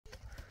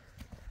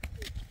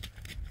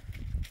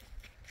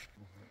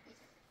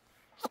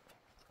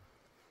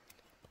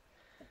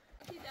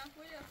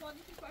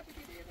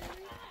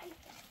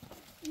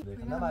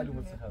نه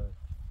معلومه چه خبر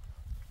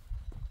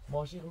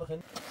ماشین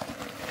میخوین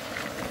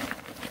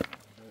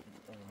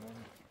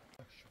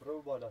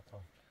برو بالا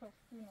تا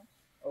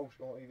او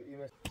شما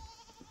این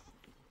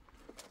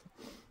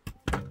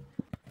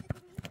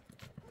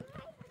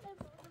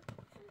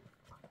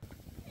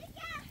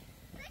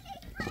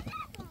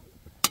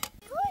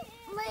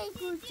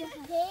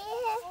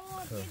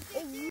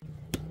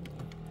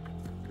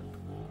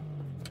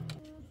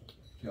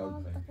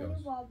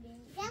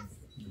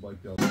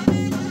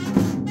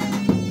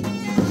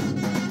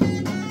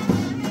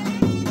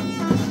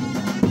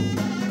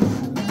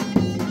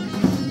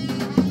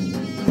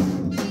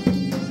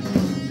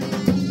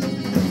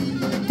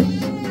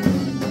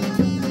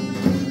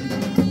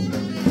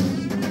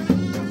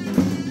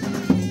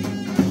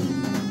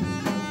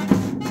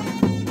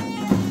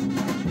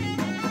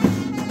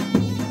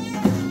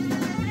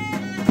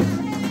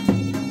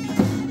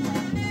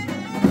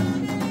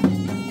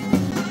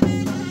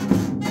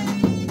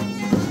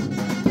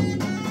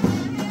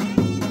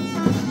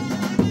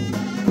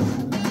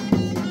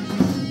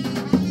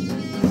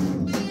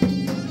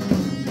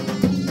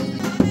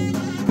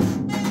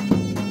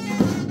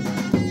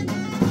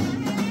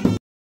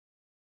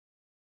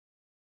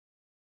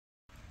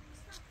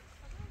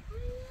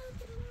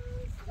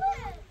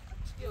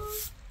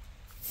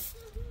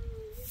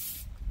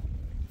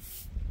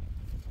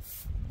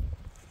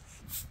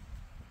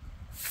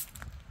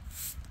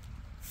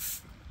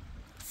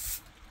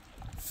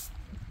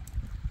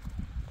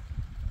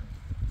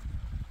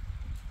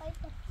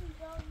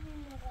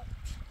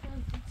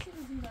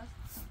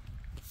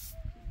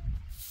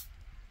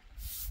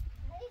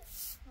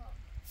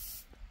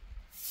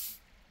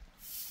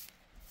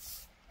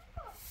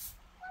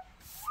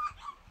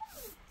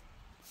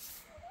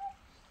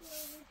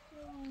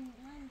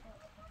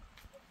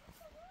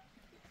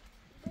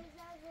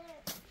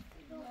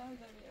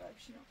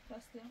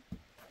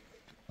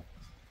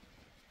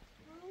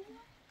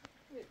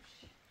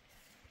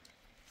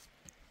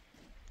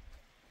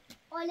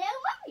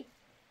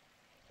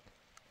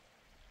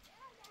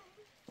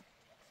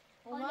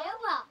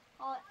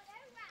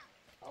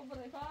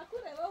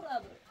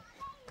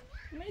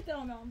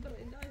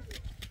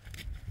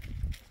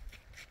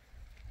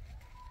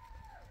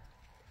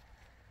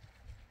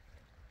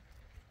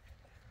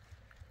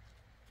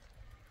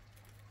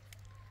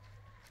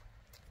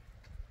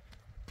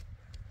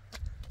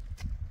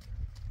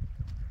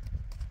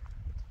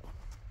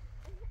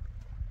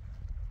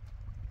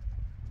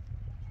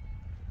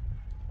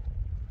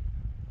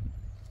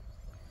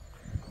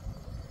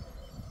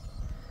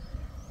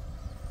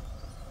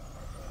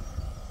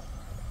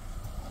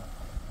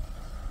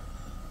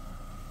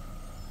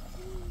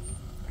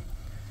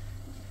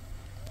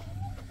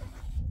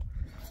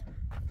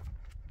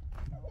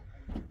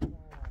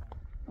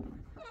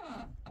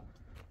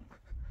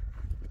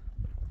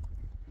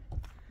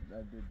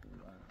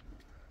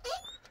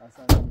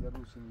اصلا یه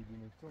روشی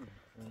میبینه تو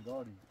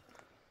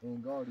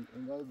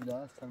انگاری بوده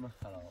است همه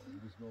خراب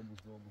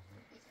بوزنو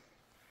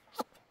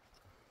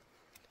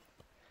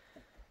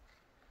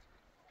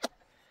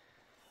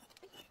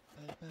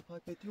پای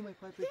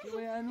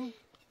پتیو یعنی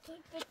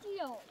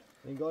پتیو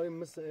انگاری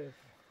مثل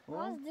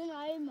باز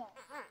دنهای ما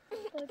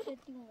پای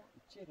پتیو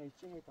چه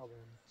تابه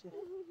چه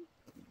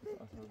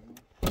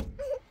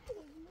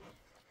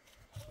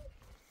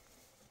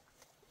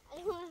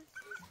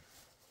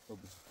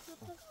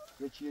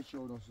یکی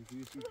آوردم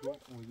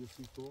یه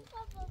سیتو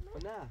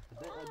نه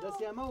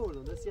دستی همه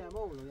آوردم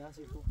یه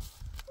سیتو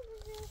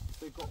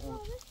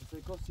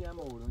فکر سی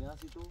همه آوردم یه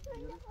سیتو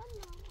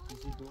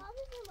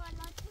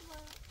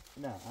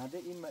نه هده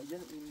این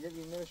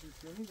نمیشه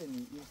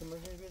میدنی این که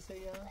مشه بسه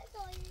یا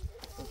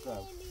خب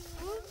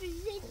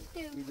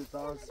این دو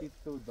تا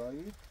سیتو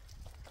دارید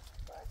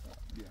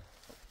بیا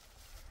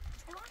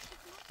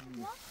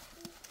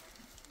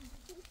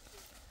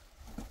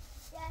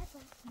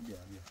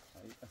بیا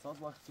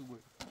اساس وقت تو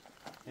بود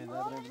هنده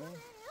برای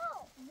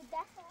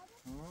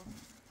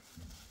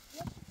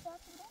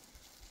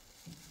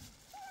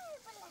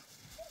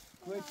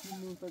کوی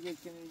چینون تا گه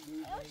کنه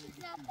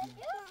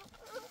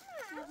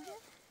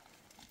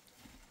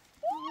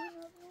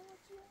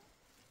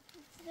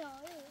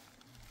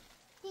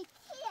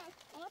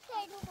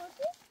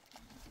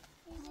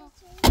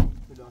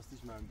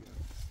پلاستیش من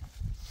بیارم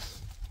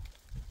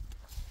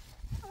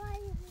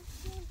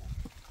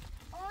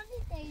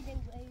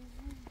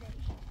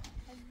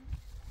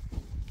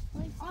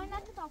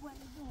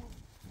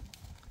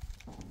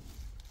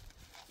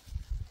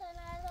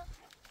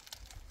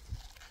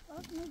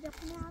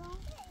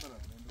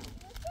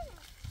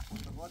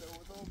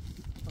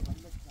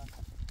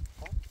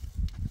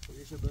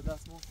یه به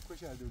دست ما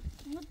کشه دو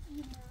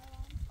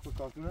کو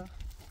کارتونه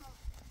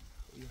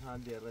این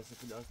هندی رسه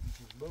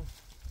پلاستیک با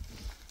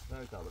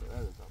نه تابره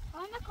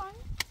آن نکن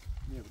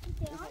بیا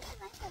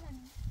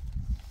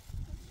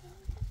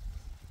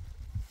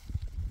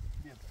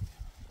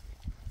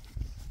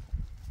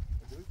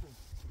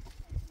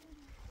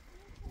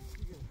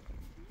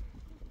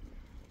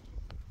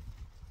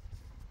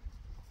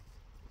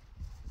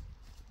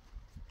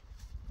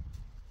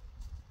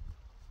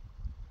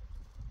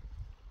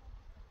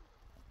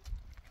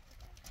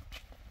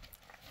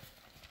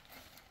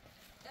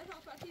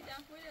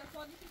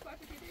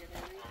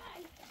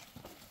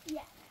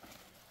Ja.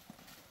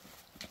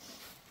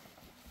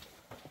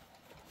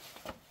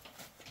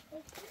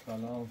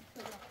 سلام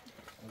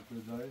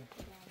کجایی؟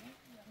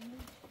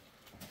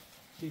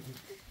 چی؟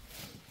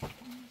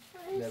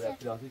 نه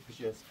پلاستیک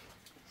پیش است.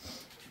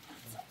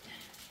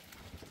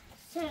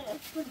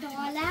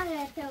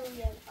 پرتقاله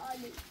تویم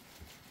عالی.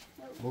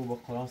 با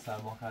قرآن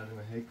سرما کردیم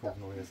هی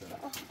کوکنوی سر.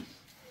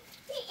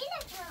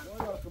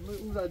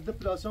 اون زد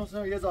پلاسیون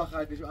سر یه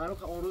زاخر دیش.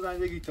 آنو اون روز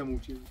انجام گیتم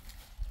اوچی.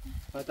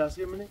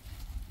 فانتزی منی؟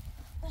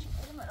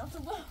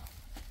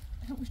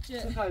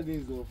 چه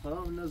خریدین زور؟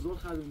 خرام نه زور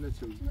خریدیم نه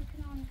چی؟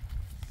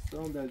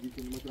 سلام در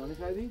دیگه مکرانی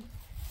خریدین؟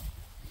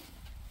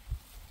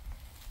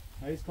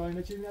 هیچ کاری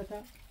نچیدی نه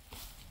تا؟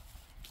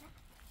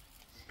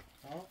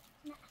 ها؟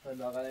 نه.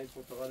 لاغر این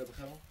پرتقال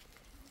بخرم.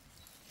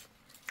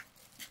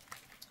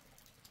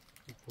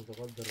 این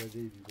پرتقال درجه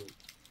دیگه.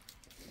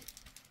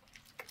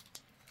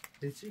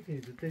 چی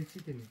کنی؟ تو چی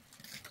کنی؟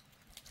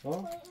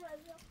 ها؟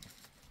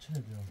 چه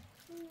بیام؟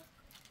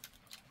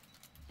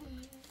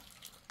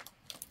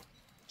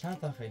 چند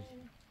تا خیلی؟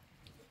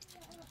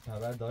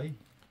 خبر دایی؟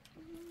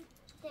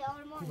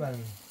 آرمان. کی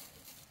برمی؟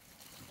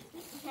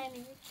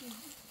 همین چی؟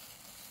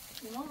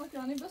 ما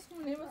مکانی بس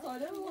کنیم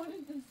مساله مورد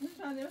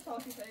نشانه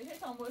صافی کردی هی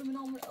تام باید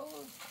منام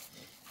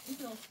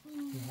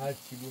هر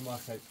چی بود ما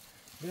خرید.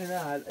 نه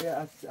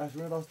از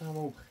اون راست هم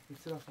او خیلی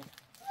راست.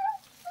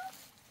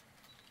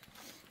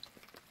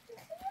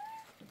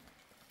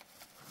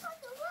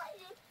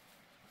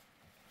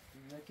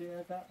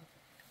 نه تا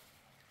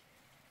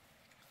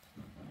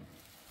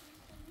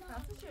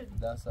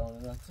دست آن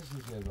دست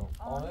چی کردم؟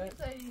 آن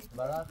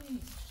برای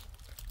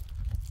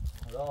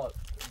حالا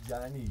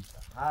یعنی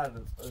هر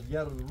یه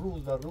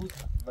روز و روز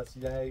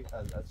وسیله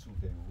از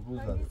سوده روز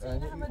و روز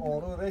یعنی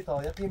اون رو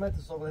ریتا یا قیمت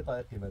صبح ریتا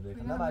یا قیمت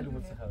دیگه نه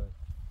معلومه چه خبره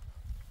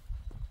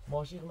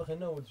ماشین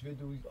مخنه و توی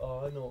دو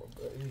آهن و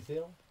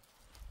اینیسه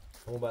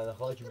اون بعد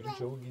خواهد که بودیم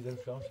شو گیزم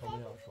شام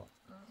شامی ها شام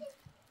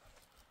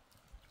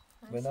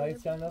به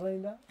نایت چند نره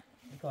اینده؟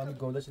 این که همین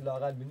گندش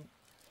لاغل بینی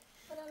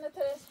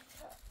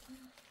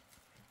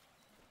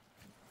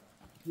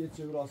یه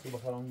چه راست رو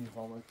بخرم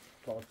میخوام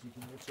کارتی که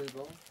یه چه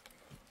دارم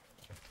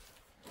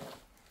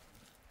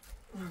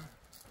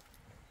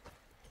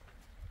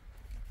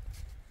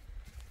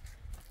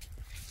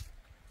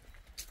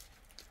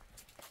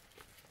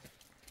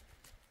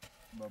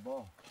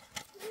بابا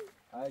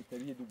ای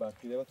تری دو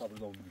برخیده و تابلو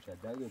داولی بشه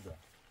در بذار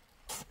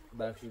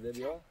برخیده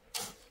بیا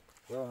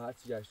یا هر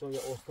چی گشتم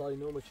یا استاد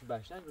اینو با چی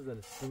بشنگ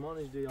بزنه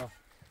سیمانش ده یا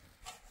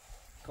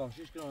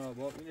کاشیش کنم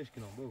بابا اینش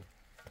کنم بابا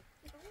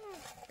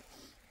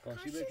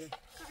کاشی بهتره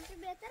کاشی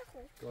بهتر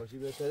خود کاشی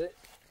بهتره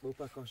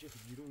بابا کاشی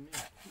خود بیرون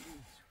نیست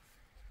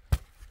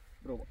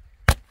برو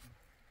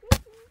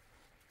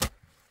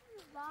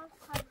باز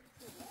خریدیم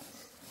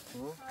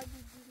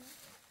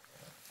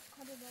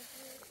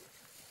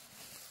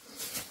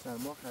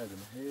سرما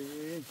خریدم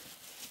هی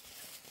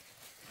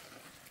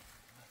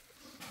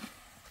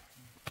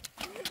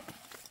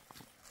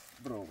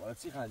برو باید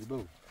چی خریدی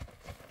برو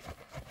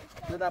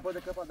نه دپای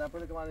دکپا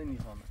من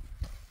نیخوامه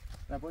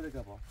دپای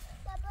دکپا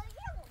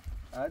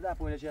آره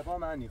دپای دکپا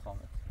من نیخوامه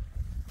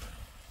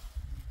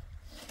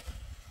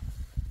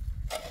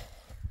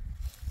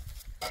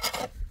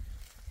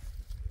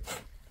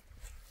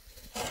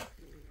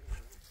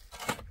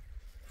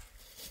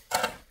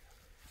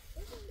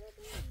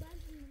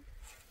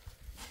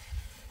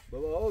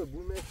بابا اوه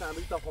بوم میره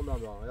تمرین تا خوندم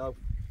دارم یا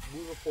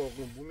بوم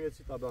فرقون بوم میره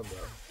چی تا دارم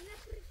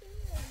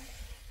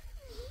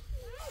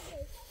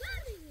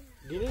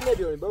گینی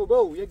نبیاریم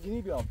بابا یک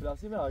گینی بیام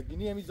پلاسی میاد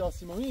گینی همی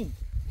زاسیمونی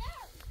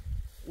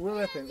اون رو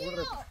رفتن اون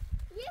رو رفتن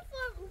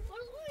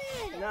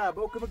نه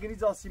بابا که گینی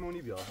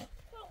زاسیمونی بیار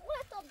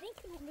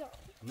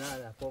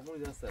نه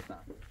فرقونی دست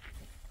دارم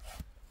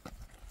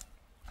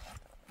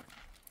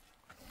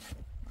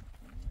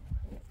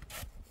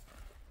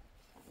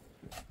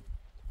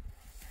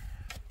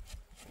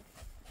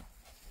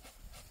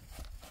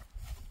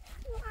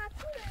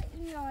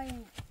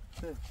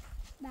چه؟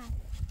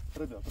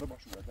 بله برو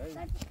باشو بده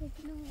بعد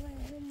کتلو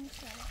وارد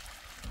میشه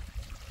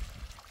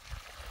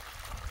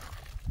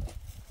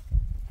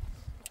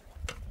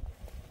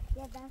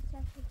یه دست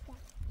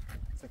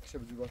سکشه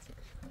بدی باید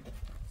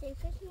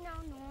سکش نه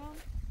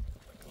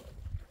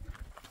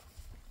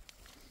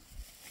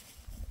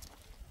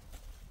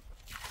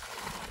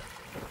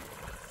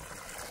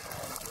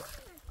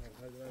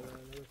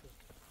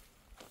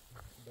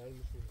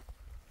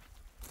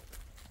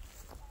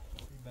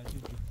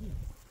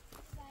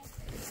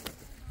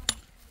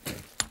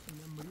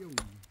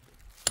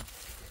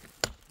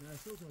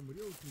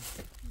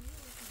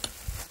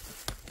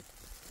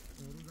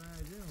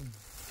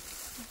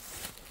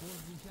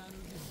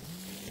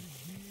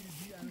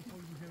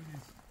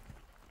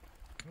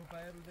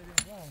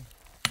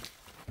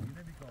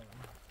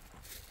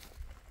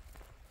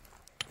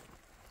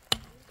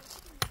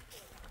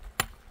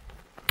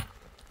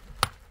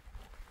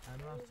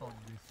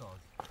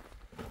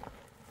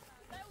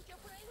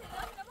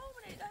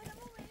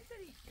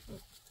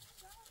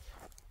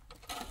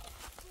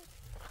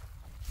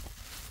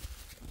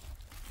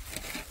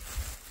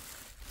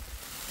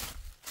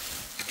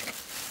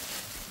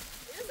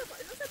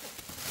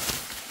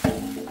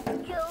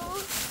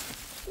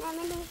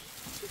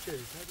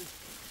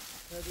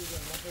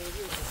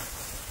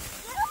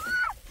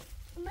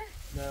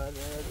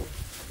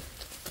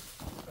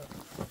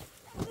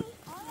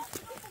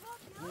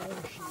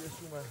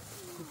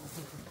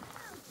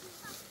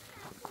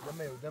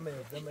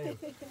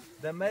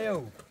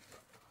دميو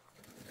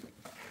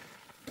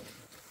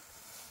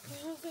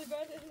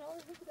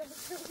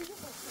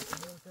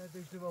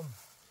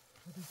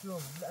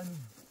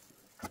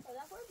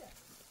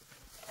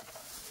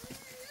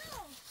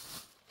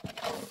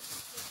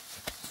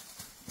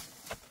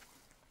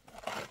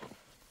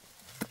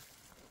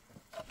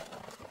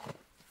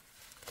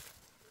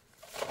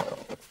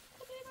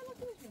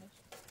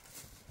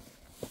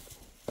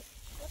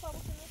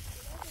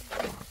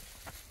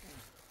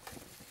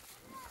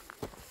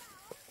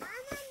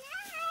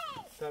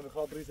سامي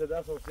خاطري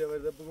سداسة وفيها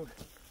ورده بقول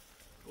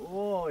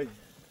اوي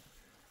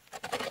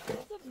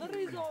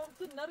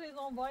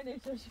نريزون باينه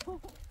شو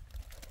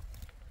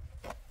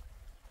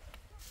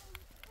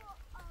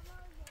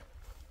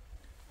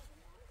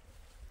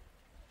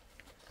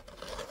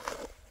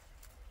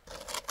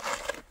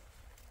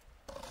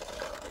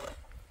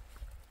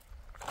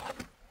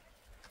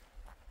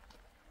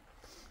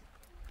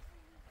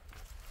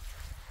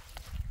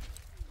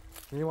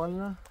ايه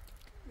والله؟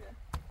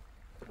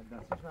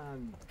 دستش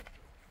من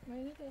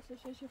ما يدري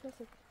ايش شو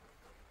فسد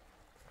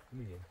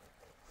مين؟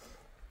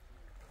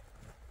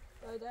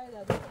 لا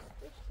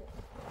ايش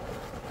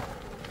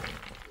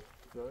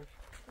داش؟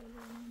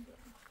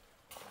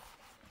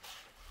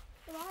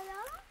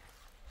 ولا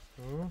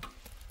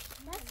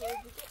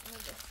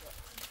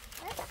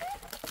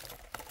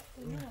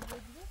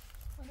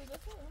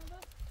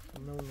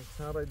نه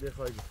سارا دی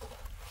خواهی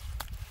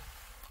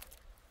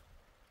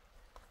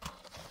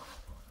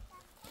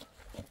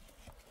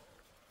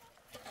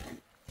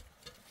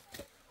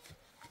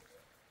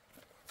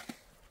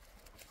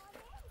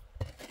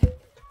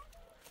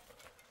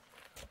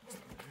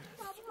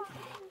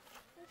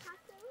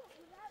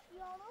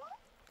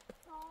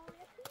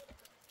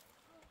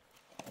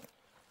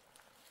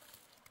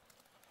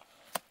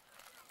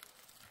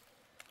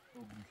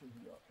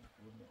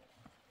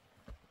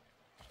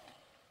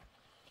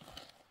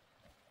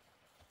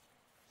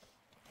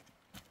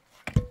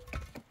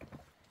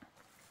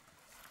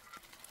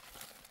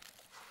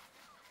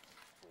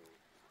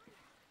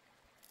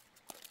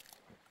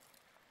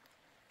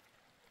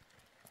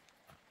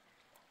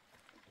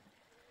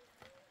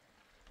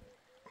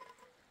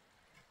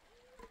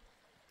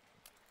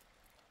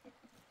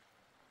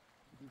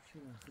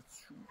شنو اخذت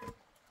شو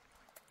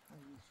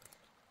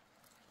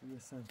هي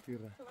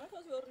سنتيرة ما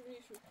خلاص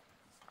وريني شو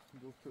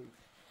دكتور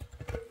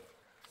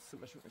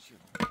سمع شو اشي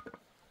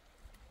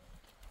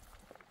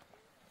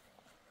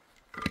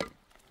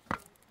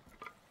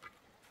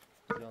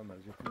يا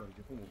مرجفون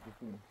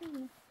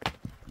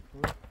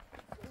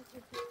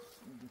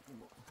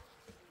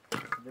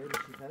داير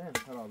شي كلام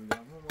خرابي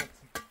يعني مو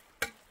ماتي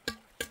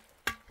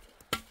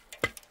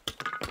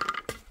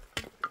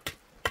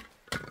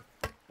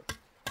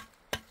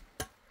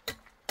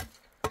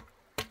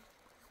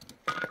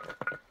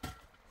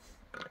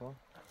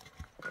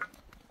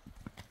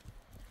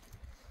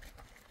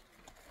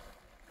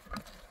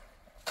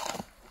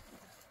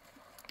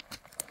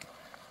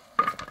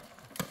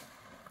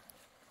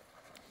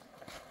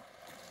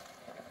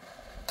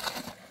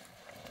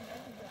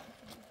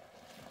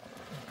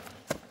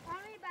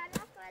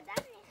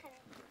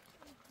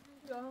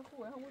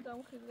خوبه همون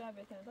دمو خیلی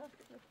لعبه کنه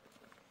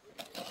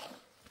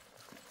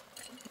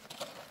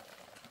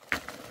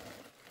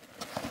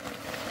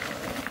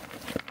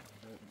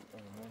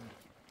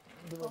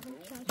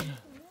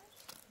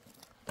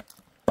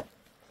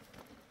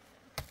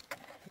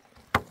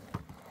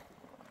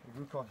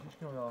رو کاشیش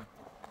کنم یا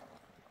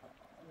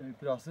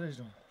پلاسترش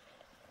دارم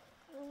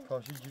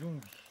کاشی گیرون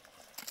بی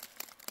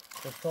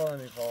بستار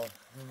نمیخواه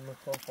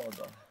مطلع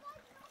فاده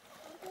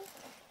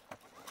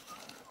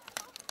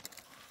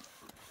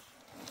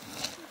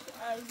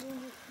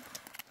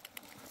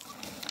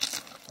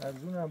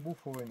ارزون هم بو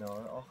فوینه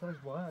آخرش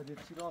باید هدیه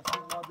چی راسته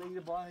ماده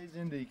ایره باید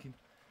زنده کن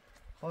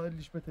خواهد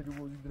لیش به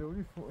تلویزی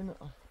درولی فوینه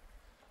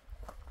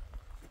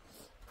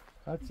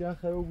هرچی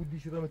آخر او بودی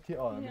شده متی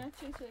آرم نه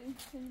چه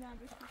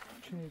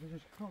چه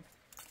بشش کام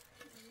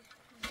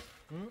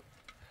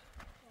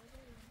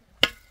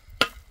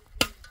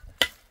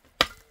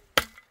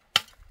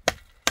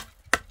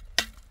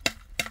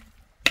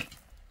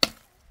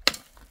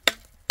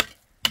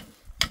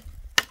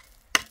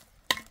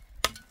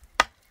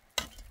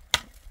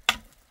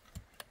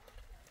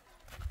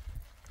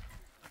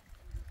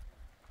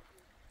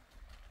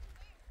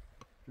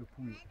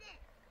پول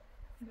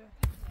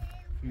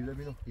خیله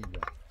بینو خیله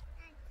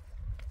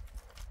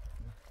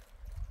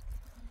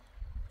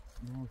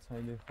نه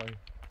سایله خواهی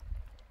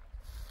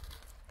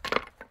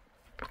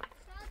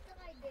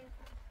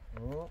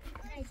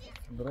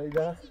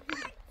درایده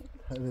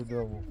هده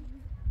دوامو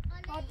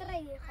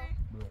درایده خواه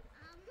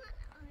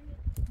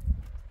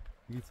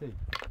گیتی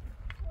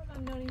والا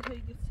ناری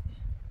های گیتی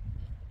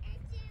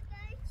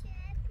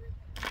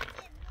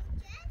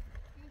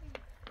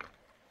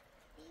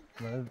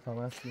مرد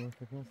تماس کنیم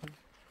فکر کنیم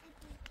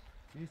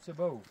It's a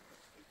bow.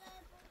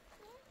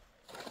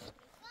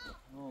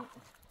 Oh.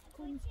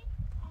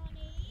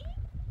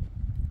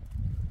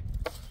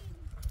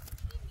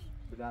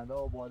 بلنده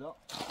ها بالا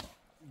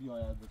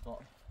بیاید به تا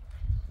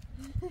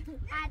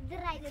عدد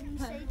رای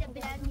میشه ده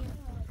بلندی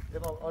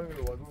اینا آن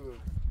میلو وادو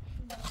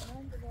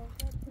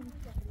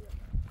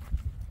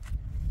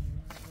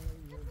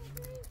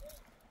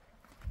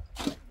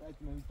باید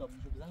من تاب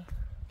میشه بزن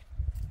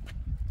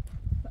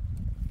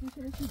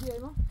میشه چی بیای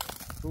ما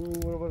تو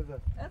برو برو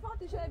زن ارفان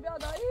تیشه بیا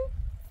داری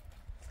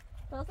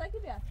تاسه کی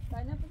بیا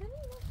باید بزنی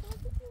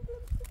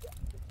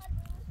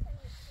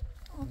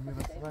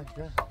میرسه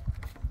نه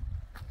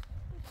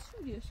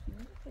چی بیاش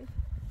کنی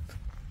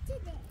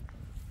چیده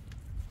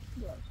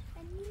بیاش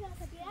نیلا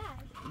بیاش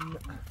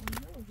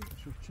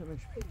شوف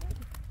چمش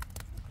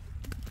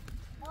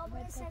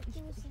آبای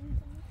سکتی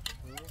میشین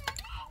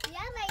یه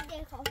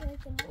رای دخواه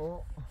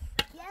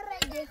یه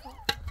رای دخواه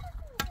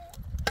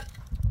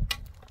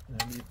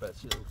نمی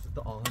بچه افتاد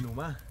آهن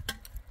اومد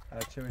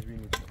هر چمش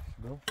بینید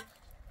دو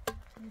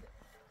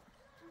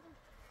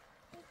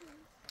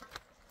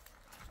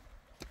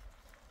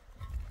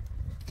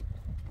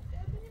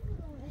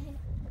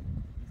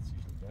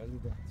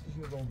چی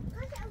شد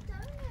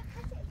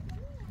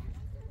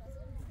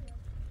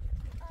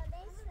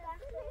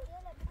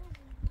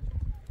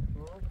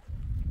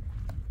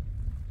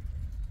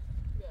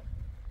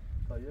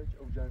تا یک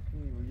اوجنفی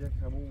و یک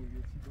همون و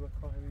یک چیز و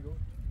کاهمی رو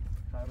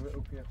هر روی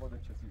اوپین خود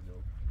چه چیز رو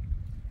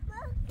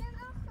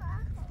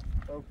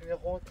اوپین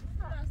خود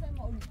فرانسه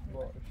ما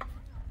باش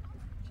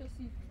چه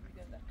سیفی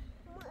بیگنده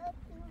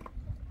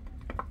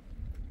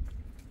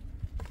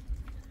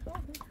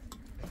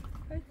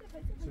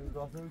چیز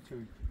داسته بود چه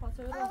بود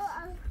پاسه راست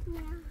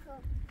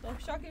تو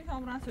شاکی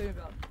کامران سوی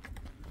بیار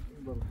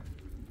بالا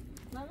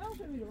من بیام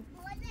چه بیرو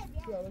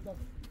بیا بدا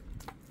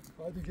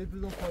هایدو گت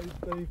بزن پایید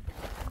داریم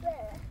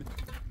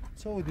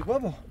چه بودی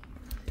بابا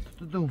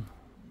دوم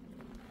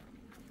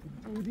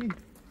بودی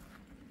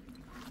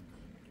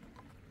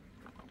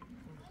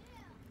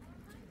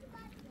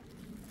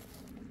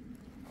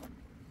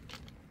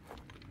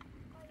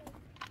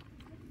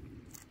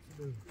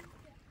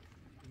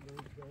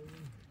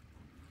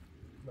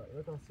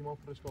نه تا سیمان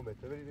فرش کن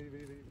بهتر بری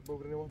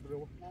ببرنه ما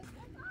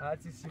هر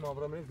چی سیمان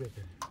برام نیست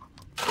بهتر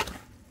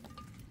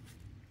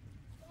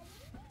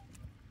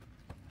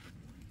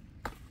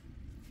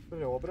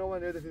برو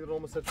من یه دفعه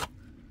روم سر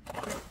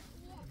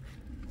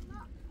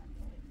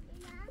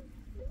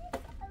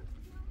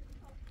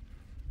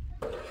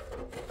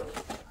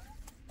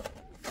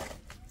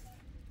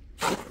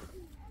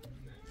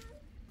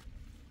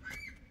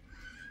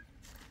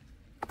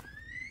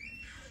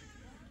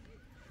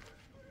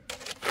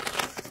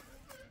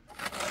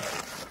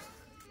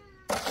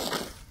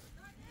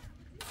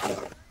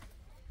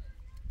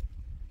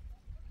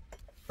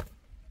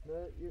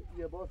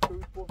یه بار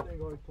شوید پخت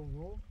نگاهتون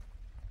رو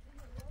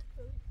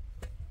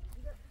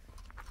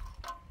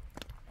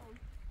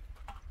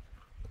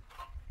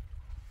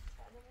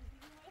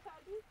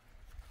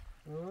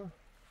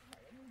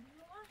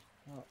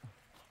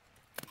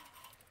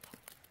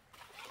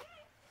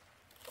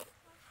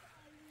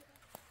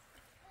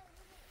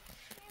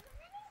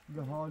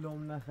به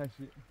حالم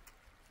نخشی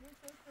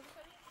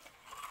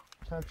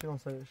چند چی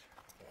ناسایش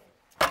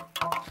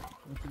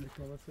مثل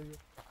کامه سایی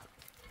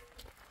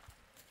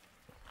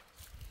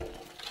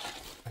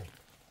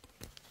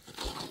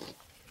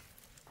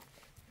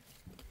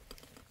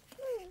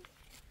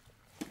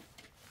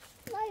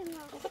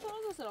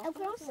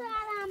فرانسه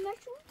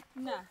همشون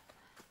نه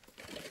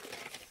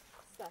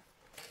سر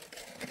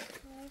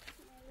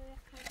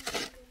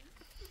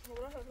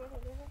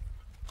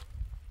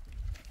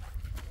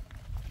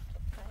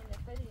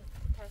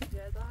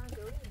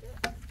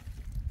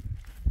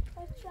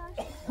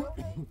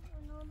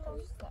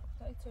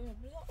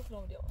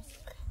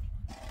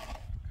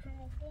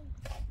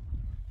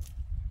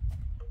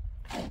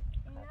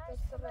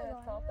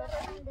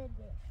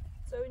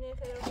Zou je niet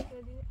geen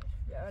kunnen dienen?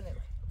 Ja, nee.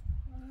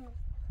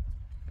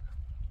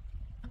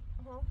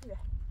 Oh, ja.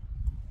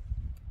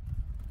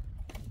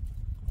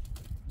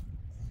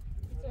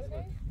 Is het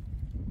oké?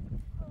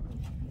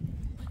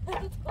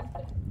 Dat komt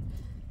er.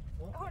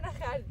 Oh, dan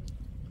gaat het.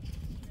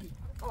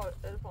 Oh,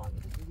 telefoon.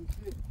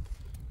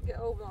 Ik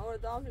open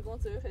oh, daarom die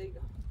komt terug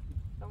gekeken.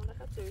 Dan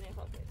gaat ze weer in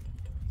gaan kijken.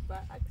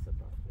 Waar ik ze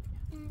dan.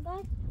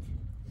 Wat?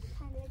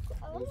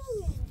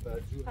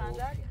 Gaan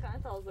daar, die gaan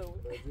het al zo.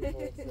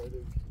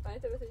 Fijn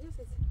dat het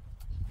is.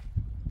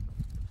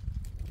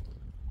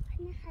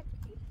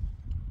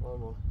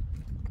 آما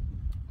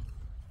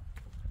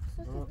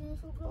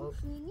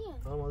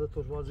آما ده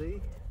توشمازه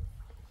ای؟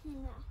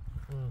 نه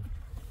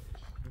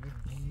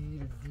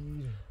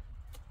دیر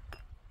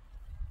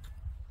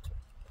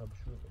طب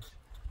شو باشه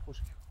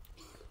خوش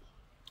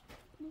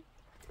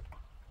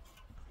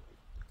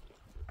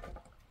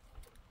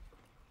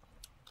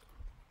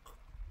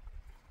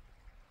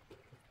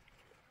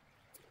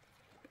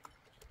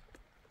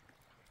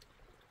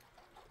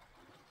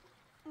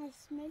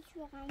اسمش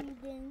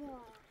غمگینه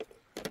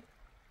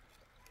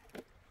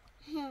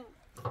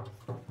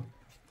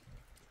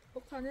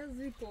خانه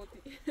زی کوتی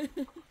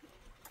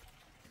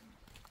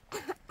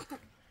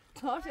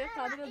ها چه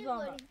قدر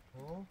زامن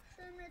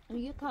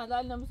میگه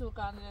کندال نمیشه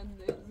کندال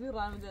زی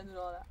رمیدن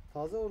داره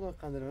تازه اون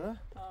قندره نه؟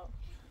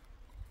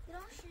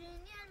 درام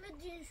شیرینی هم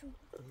بدینشون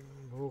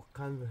بو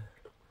قند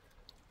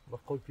با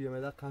قول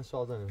پیرمرده قند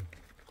شازنه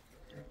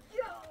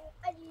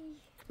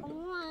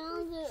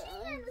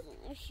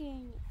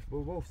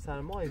بو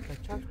سرمایه تا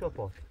چند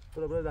کپات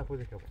برو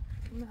دپوزه کپات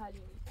نه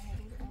حالی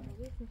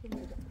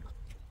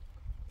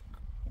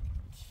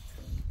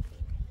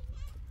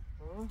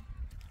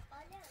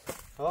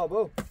ها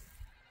بو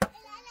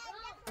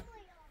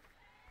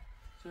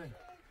چه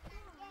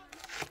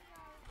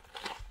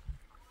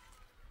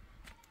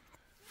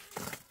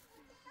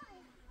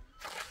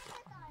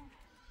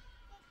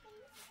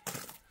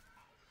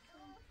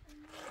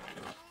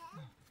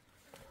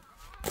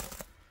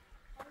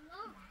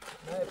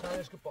نه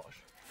پنج کپاش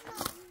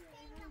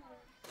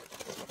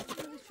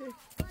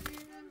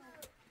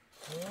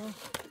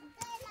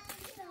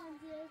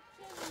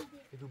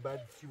تو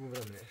بعد چی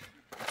بودم نه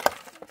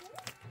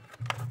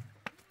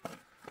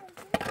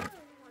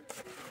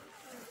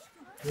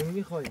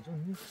نمیخوای تو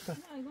نیست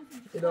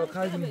الا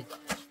قلبی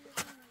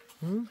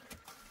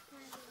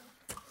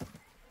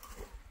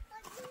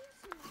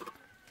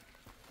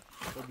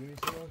تو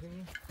دونیسی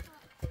نکنی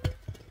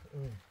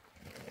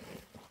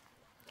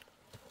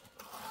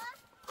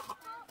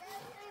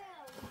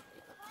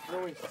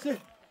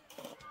چه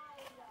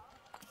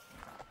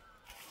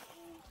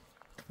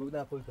بود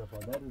نپوی کپا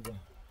در روزم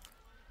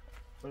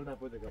برو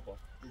نپوی کپا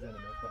میزنه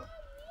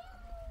مکا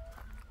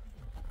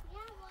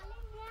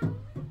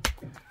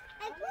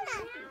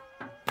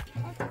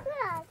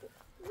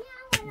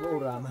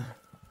برم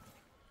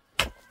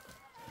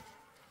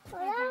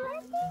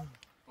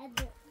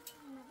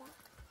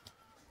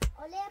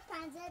اوله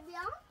پنجه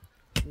بیام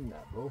نه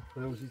برو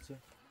روزی چه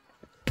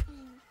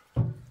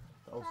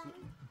تاوسی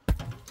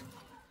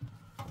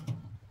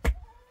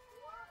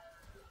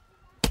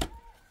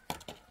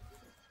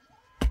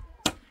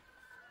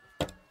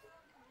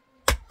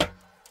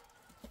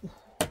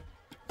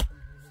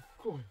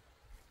کوی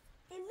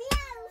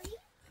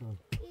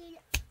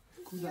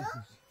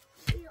کجاست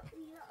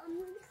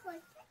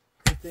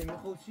تی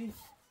میخوشی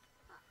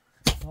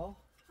ها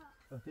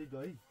تی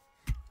دایی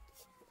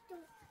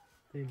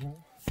تی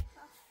بون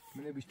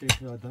منه بیشتر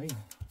شده دایی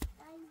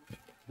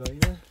دایی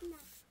نه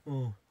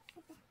آه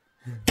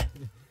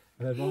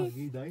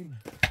رواقی دایی نه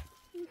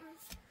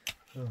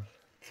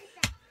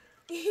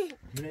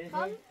منه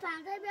هم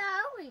پنجه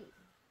بیاوی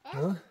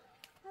ها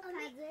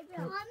پنجه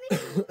بیاوی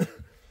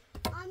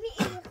آمی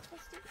این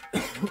خوشی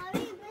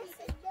آمی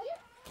بسید دایی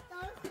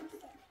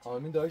خوشی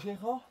آمین دایش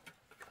نیخوا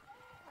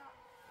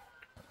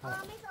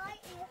آمی دایی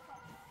این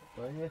خوشی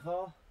دایی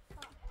نیخوا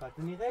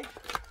فتن نیخوای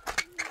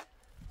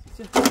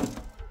چی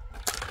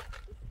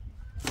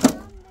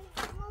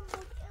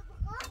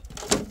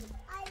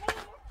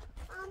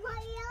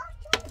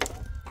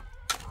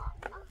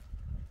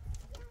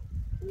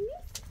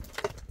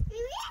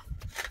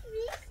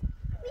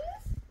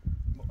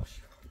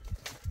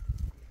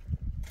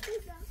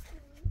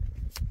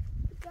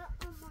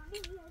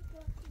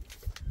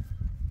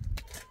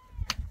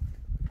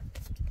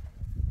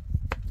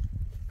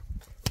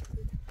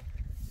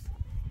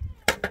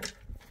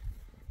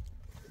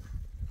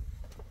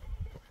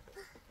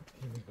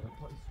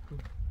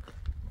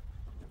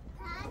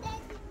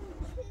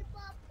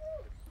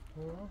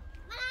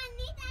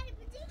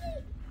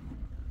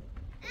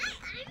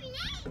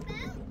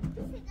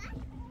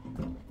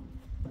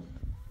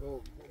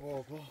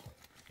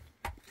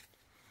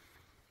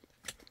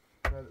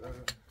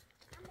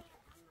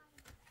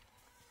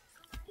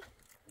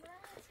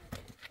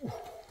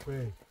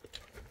Wait.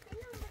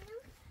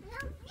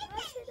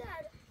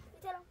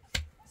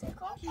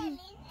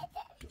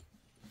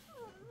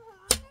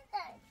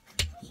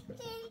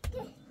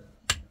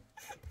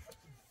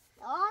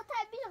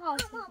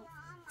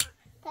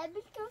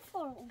 Tabii ki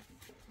form.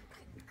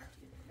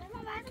 Mama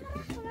ben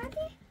de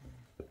hadi.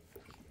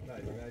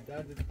 Nej,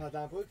 där det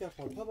paddan på kan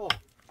få pappa.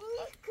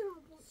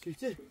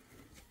 Sitte.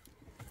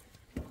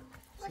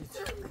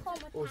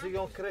 Och så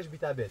jag crash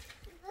bitabet.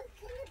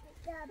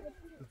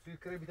 Du vill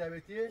crash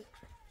bitabet ju?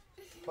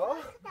 Ja?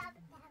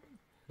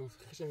 Du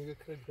ska ju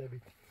crash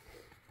bitabet.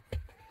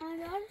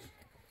 Arman.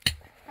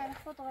 Kan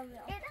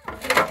fotoğraf.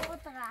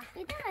 Fotoğraf.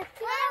 Bir de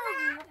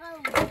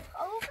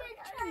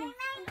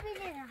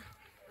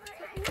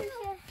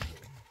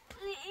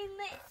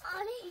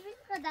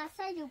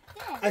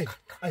Ay,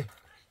 ay.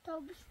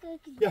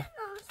 Ja.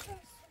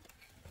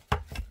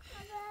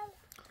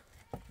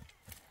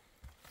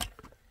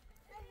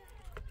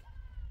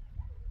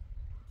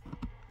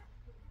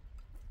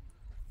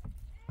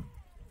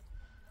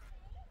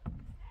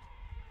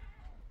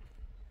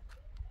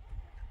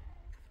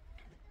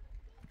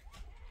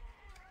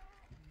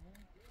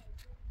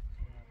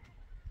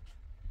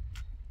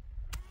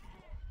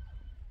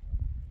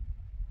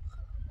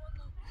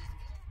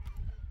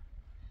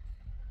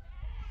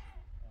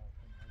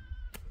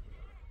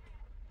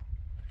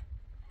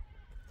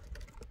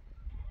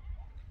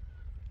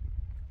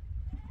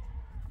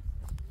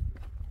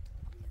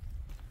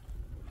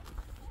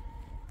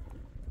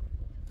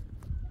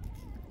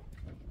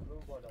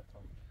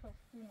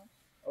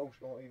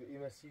 اوش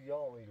این مسیر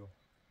ایرو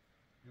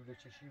لوله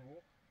چشی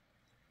بود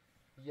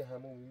یه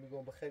همون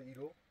میگم بخیر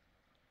ایرو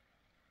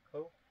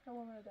خب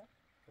تمام نده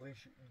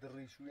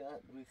ریشوی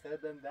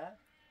ریخدن ده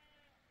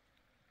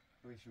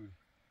ریشوی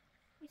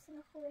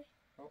میسونه خوبه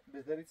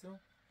بهتری چون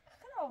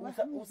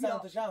او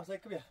سمت شام سایه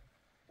بیا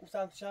او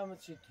سمت شام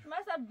چی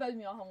مثلا بل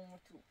میاه همون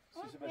تو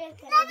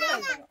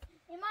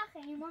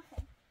ایماخه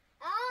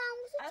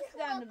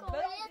اصلا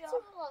بل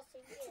چطور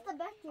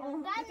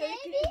بکنم بتایی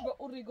با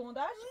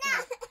اوریگونداش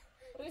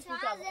ریش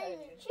میکنم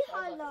چی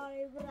حال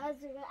داری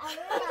برازیل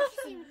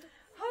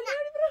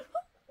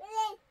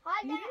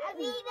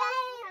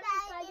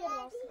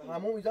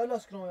همون ایده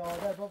لاس کنم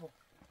آره بابا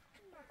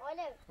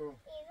آره ایده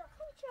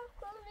خوب چاپ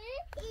کنه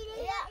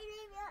ایده چی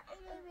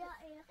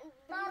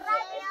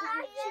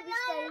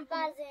بیشترین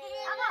بازه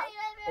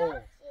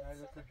اوه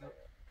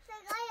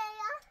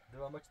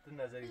دوام چطور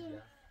نظری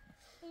بیا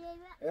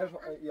عرف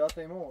یا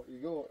تیمو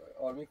ایگو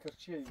آرمی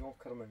کرچیه ایگو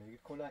کرمنه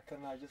ایگو کنه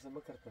کرنه عجز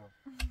ما کرتنم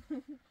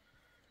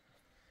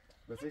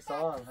بس ای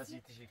سلام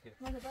هستی تشکر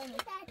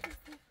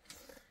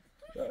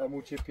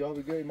امو چه پیا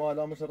بگه ما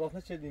الان مصرف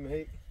نشدیم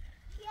هی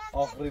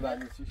آخری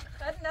بعد نیستیش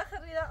خیلی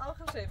نخری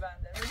آخر شی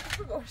بنده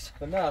میگه بگوش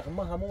نه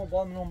ما همون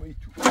با منم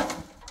ایتو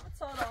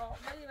سارا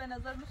ولی به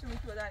نظر میشه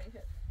میتونه دانی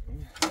که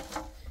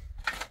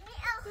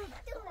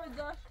تو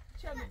داشت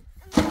چه می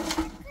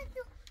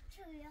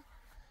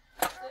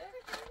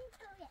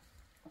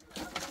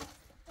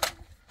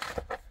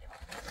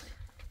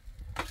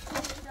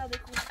داده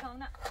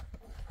کوچکانه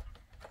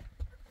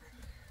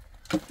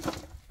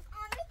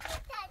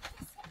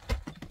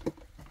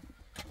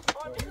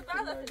آرمی که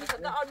بعد داشته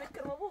نه آرمی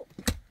کرمه بود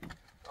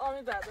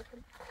آرمی بعد داشته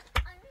نه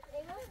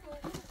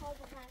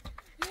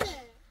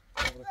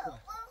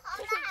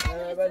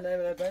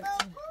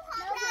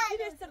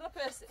این است را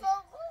پرسی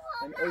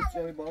این اویت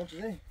جایی با اون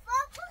چیزی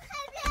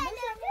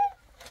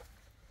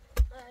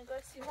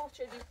انگار سیمون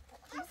چه دید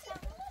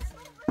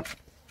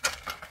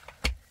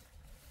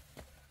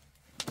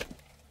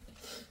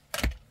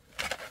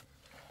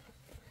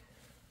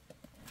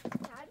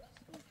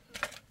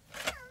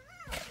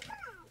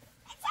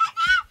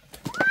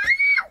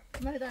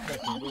مهدان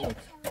بتونه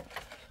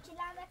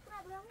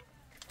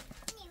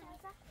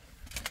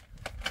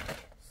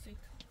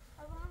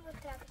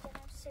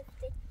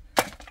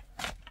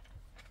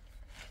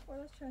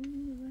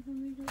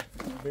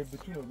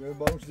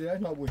با اون چیزی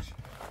نبودش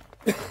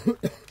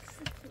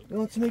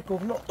نه چی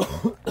میگم نه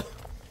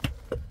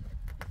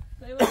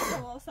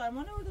تو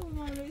سرما نبوده بود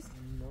ماموریس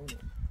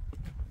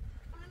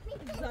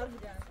زار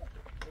بودن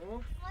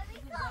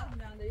زار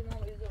بودن دیگه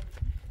ماموریس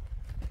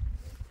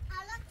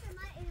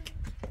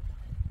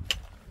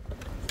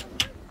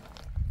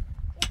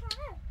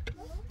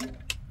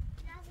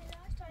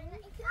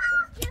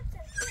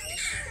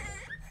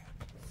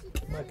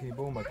ماكي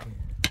بو ماكي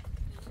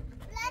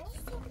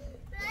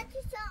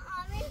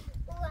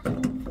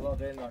خلاص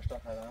غير ناشطة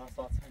حالا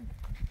صار سحن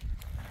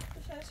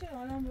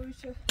شاشة أنا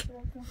بويشه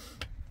شوكو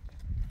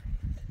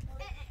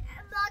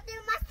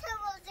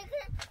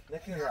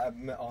لكن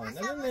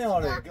أنا ما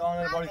يعرف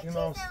أنا بارك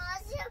الماوس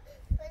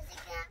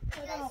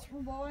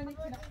باباني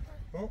كده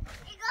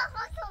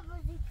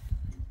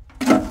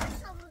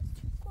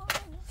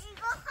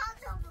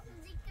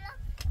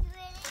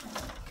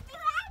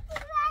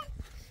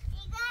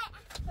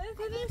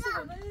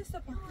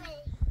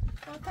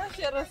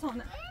Fantastisch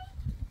رسانه.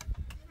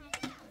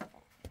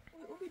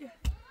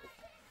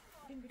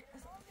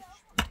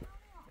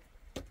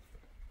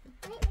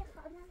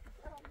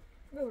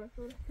 Dobra,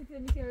 ty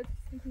nie kieruj,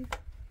 ty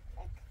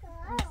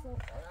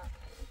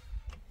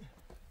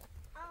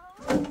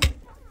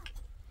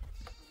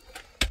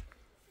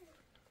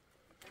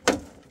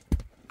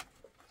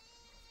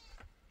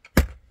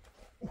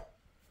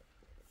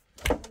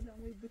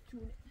Mój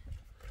byciunek.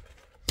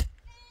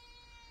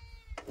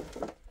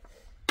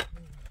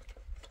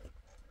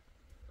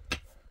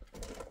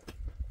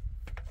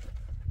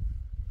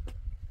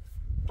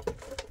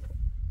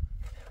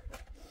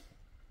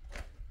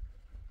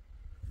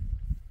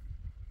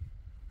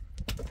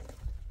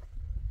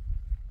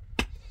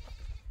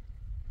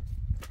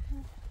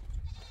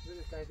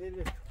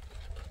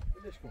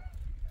 ليش كون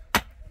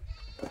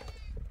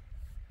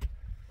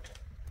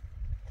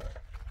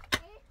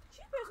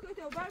چی پس گویی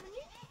تو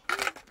برمی؟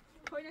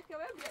 خواهی نکه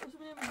بیا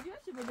اسمونه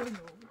میگه چی بدونی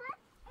او؟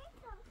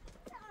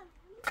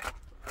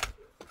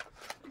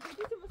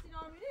 دیگه تو مسیح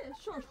نمیره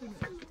شش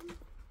میشه.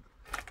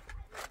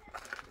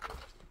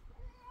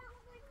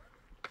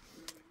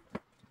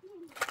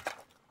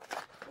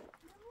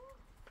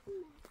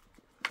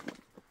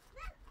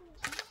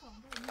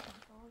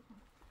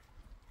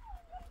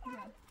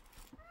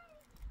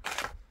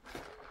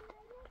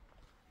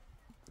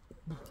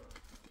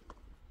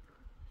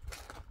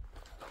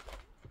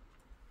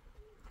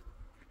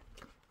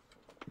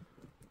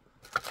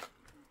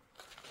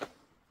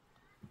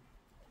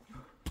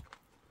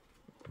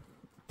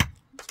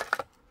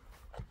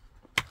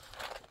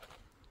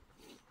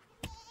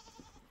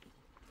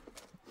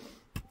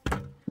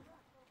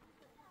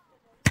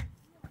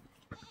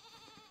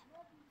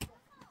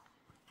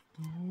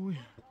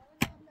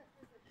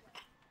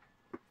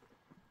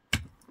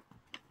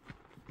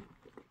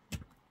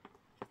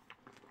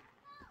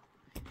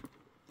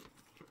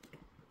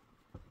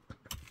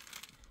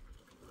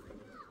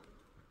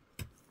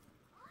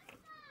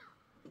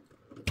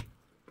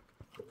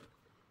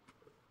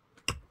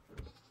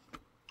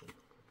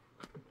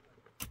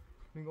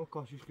 نگاه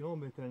کاشیش کنم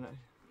بهتره نه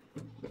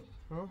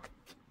ها؟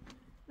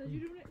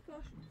 تجربه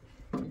کاش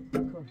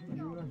کاشیش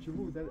جورم چه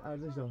بود در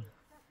ارزش دار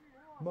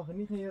ما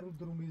خیلی یه رو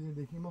درو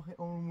میزنده که ما خیلی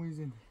آن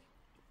میزنده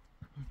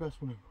بس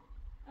کنم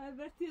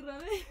البته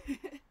رمه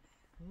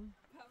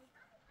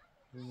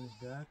بینش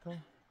 10 تا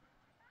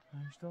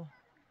 5 تا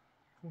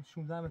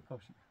 16 متر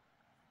کاشی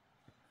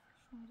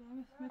 16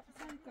 متر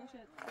سنگ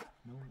کاشد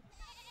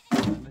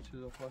نه چه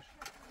دو کاش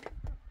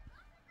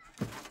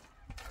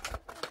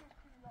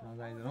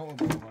نازنین ها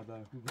با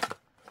مادر خوب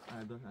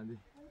اردان علی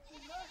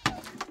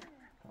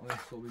همه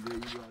صبح دیگه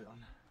بیایان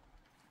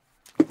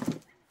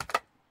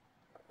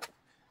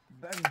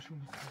برمیشون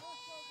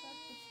میکنم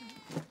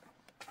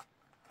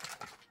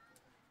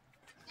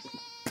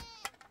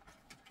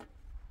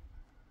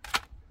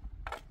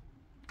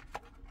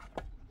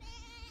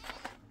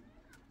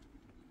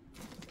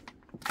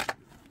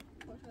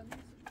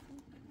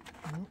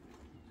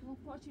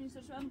Очень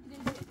совершенно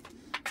клевый.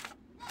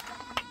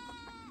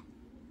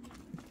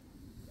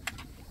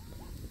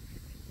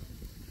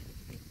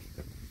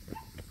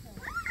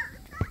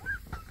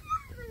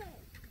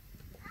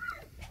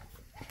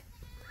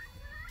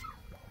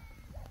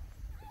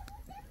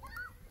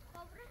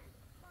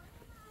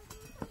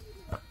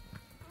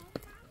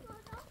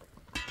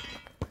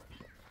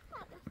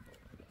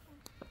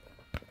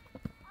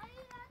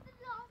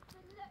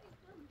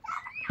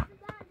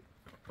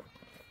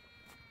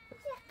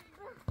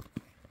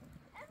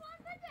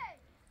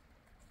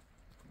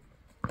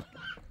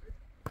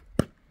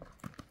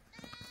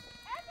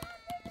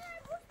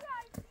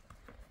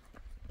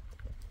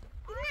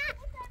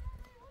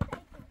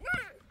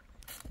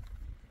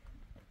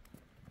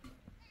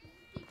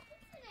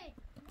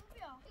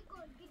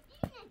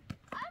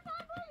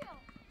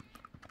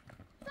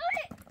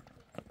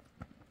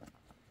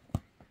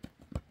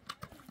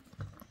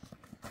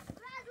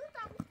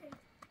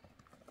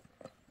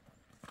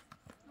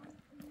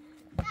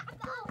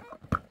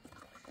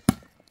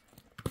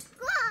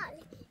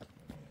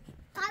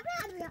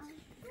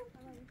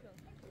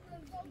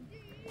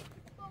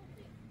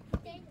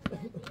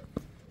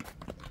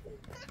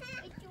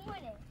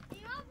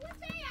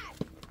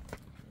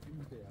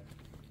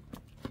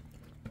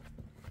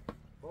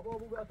 بابا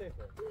ابو بقى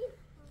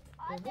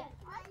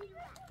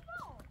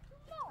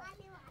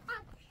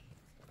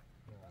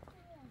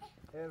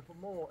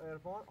مو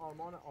عرفان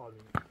آرمان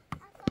آرمین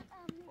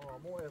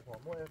مو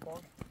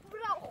عرفان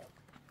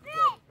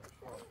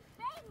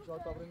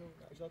شاید تبرین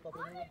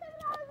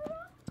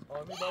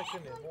آرمین باشه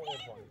نه مو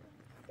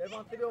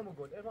عرفان تلیومو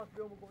گل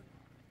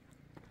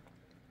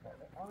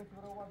آرمین تو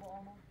برو با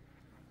آرمان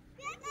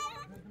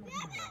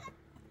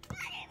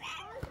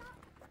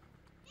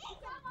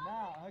نه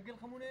هقل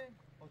خمونه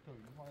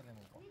اوتوی ما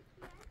رمو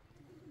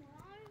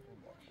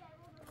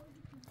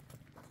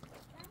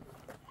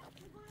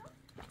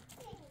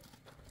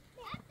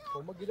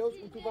ما گیلاس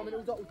اتوبا من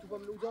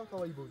اوزا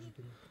کاری بودی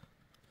کنی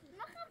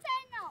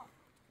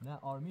نه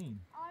آرمین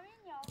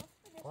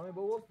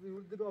با واسه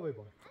دیور دیگه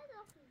بابا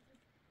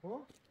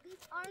ها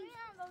آرمین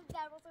هم با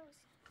دروازه بود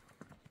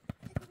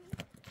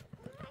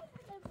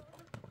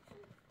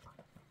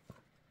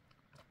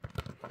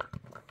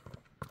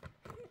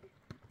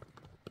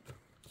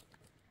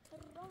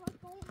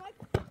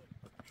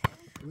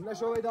نه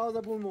شو ایده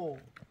زبون مو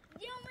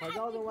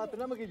فجاه زبون وقت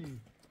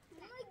نمیگیری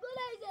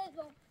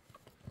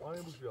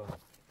آرمین بوش بیا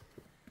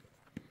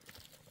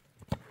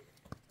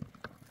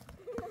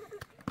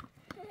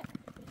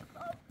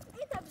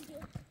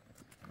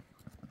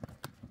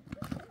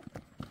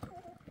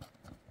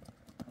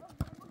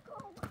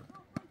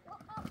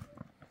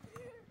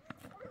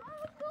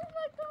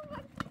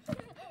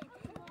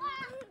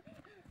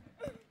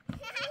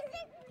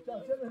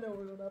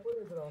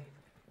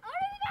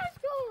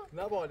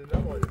نباله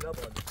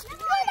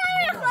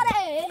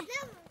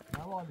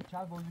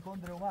چند بازی کن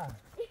در اومد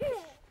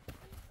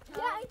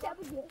یا این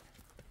تبدیه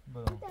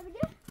برام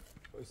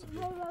بایستی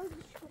بیا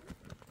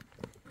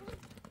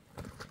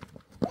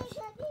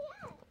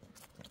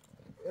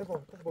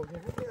ارفان خوب بازی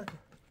میکنی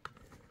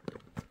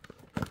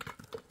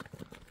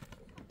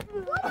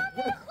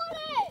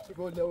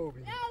گل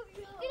نوبی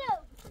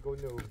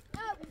گل نوبی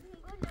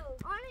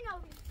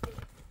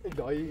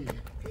دایی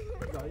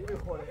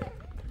میخوره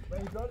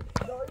من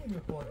دایی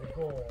میخوره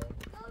گل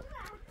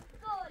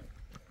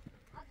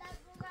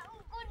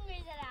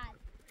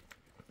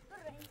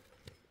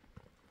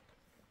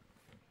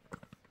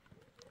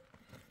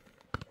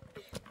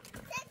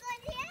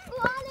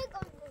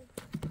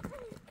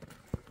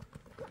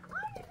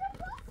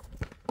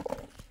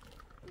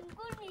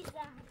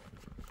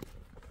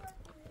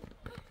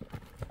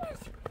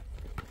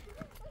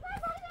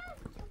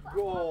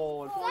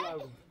گل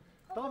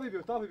تابی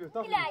بیو تابی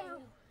همین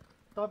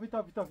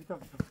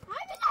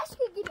عشق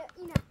گیره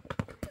اینا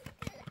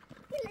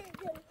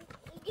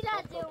گیره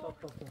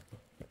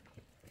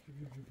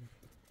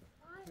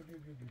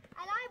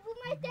الان بو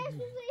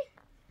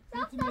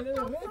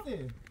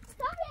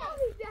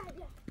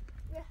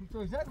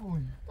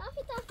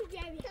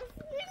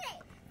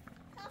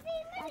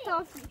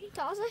میتشوزی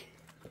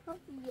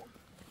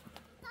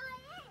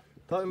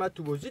تا اومد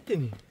تو بازی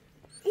تنی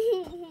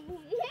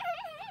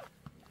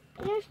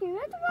ليش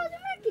نمت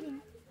بازم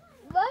نكري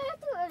باید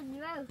تو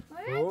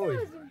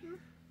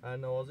اوی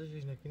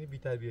نوازشش نکنی بی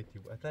تربیتی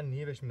بود اصلا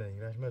نیه بهش مدنی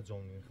بهش مد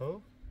جامونی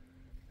خب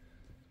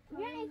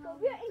بیا اینکو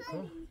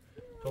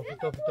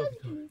تافی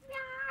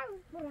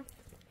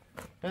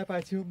نه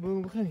پچی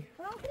برو بخنی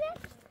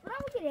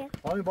برام کره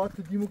آمی باید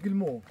تو دیمو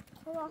گلمو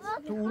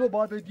تو اونو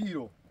باید به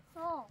دیرو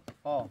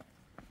ها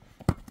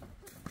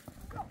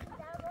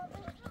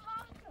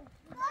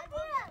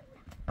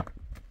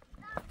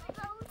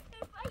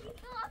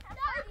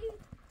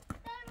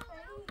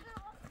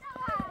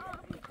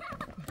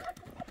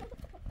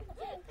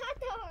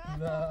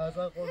نه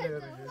اصلا خود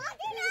نمیشه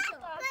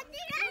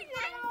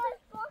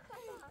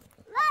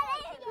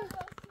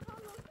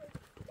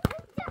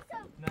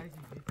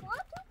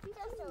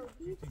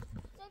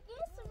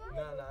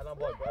نه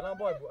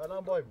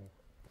الان بای بو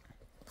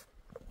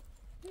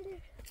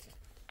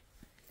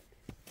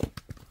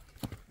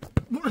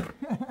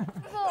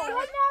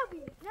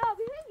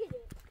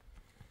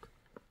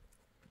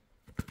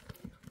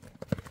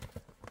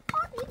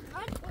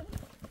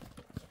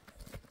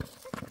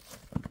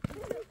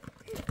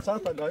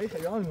چند تا گاهی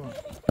خیال می‌کنم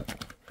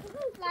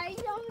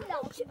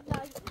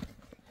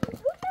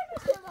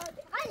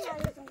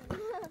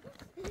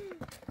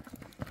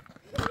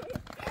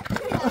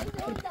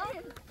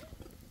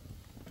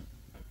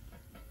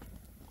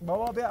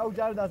بابا بیا او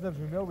جر دست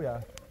بشون بیا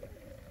بیا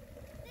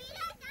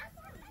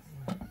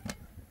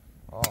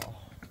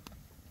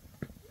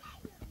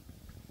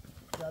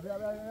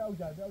او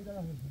جر دست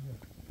بشون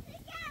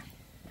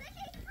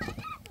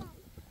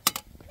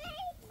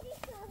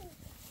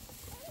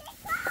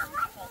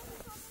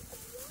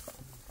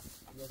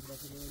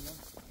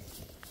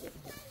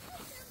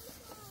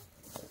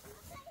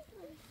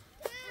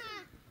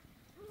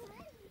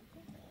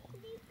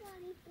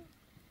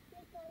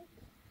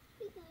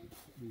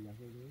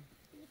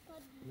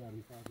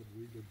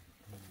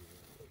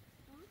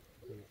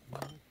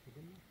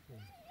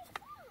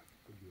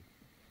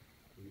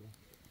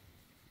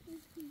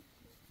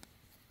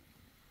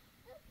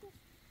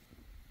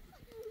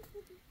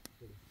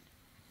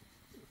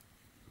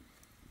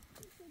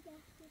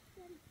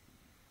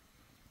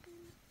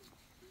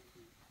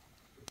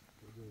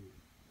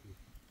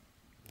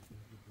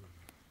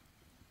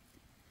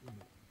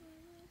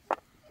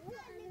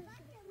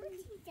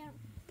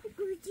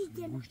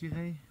گوشتی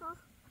خیلی؟ باش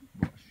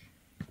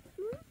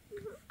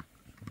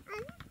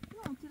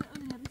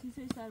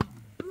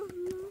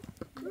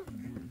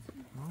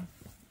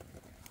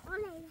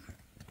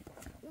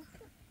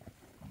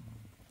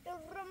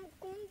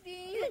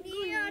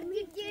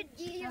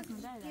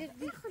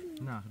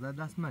نه در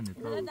دست منه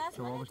تا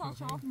شبابش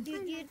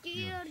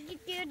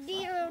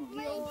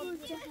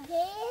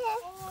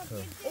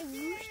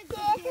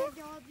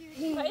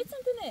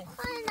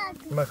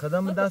ما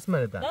خدام دست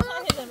منه در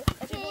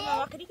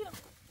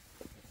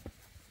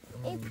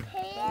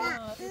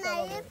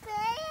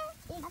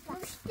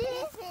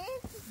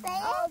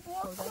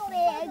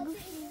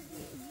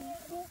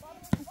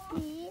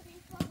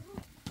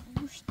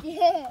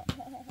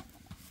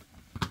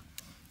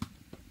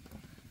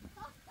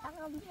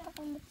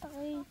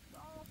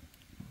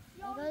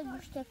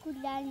گوشت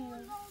کلانی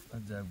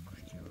عجب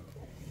گوشتی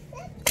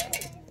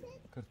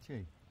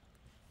کرچی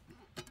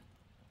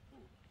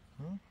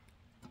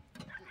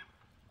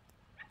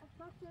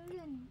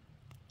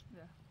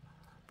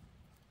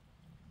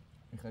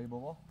میخوایی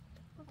بابا؟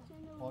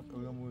 پاک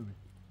اویا موی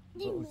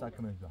بی او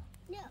سکم ایزا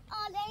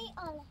آله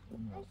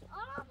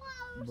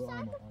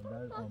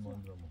با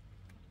آرمان درمو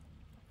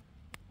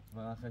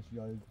و خشی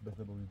های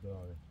بسته بوی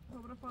داره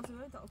Dobra, passen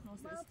we het ook nog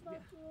steeds.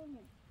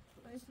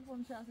 Deze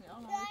vond ik niet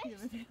allemaal hier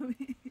met heel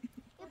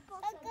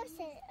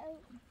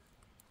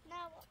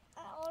Nou,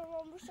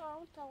 allemaal moesten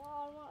we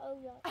allemaal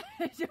over.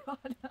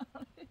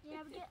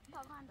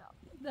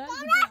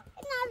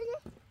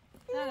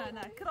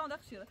 Nee, kraan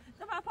dat schillen.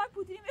 Dan maar pak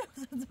poetie niet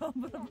meer zo.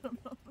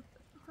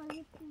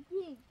 Gewoon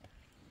poetie.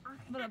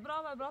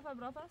 Brava.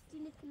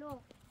 10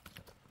 kilo.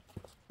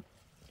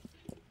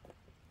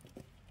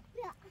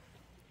 Ja.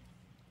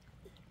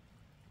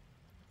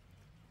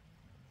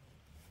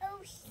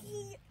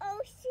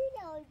 Oh, zie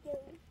nou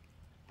doen.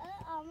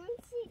 Arman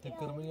zie te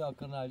کرمنی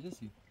آکر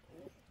نرجسی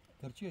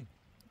کرچی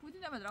پوتی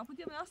نمیدارم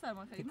پوتی من آستر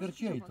من خیلی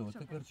کرچی تو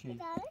کرچی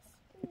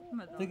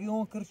نمیدارم تگی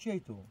اون کرچی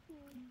تو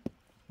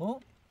ها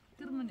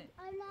کرمنی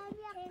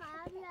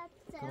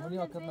کرمنی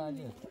آکر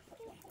نرجس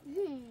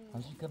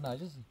هاشی کر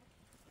نرجسی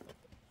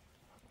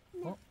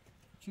ها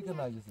چی کر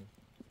نرجسی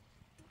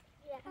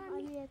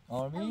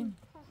آرمین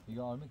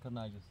یا آرمین کر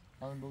نرجس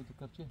آرمین بود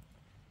کرچی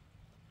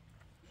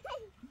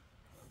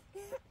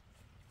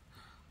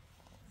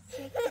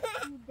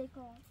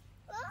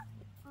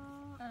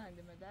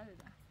عندي مداري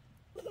ده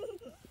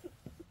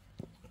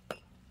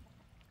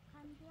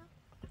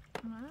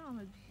ما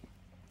عملت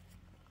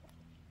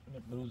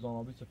بروز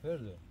آنابی چه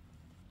فرده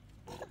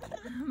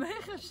ما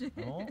يخشي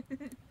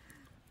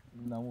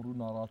نمون رو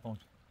ناراحتان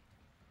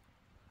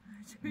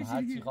من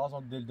هر چی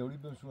خواستم دلدوری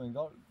بمشون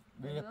انگار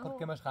به یک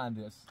کمش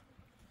خنده است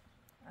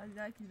از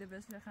جایی که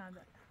بس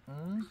بخنده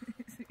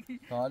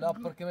حالا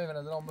پر که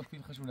میبینه دارم به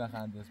فیل خشونه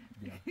خنده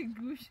بیا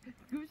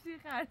گوشی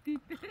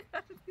خردید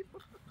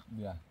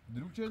بیا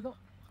دروغ چرا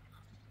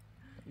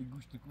این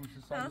گوشت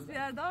سال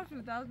تصویردار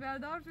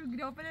شد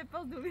گرافه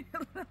پاس دوباره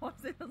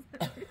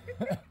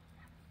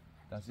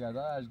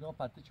تصویردار اشگاه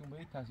پته چون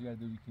باید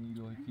تصویرداری کنی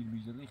رو فیلم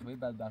میجردی خب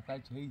بعد دفتر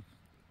چه هی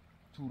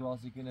تو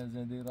راستی کنه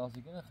زنده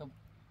راستی کنه خب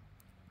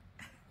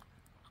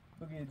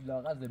بگید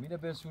لاغر زمینه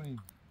برسونید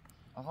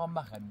آقا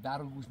مخرید در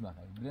رو گوش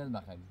مخرید برنز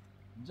مخرید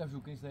اینجا شو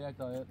کنید سه یک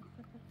تایر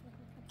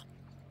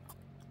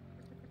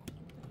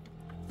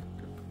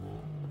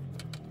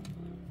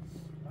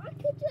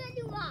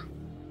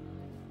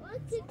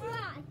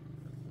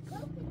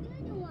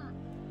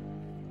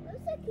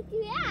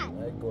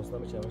یک گوسته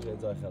میشه همشه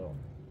جای خراب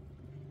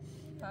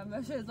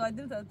همشه جای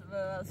دیم تا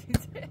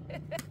واسیده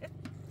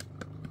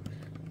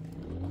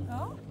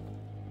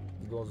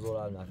دیگه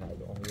زور هم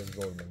نخرید اون یه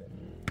زور منه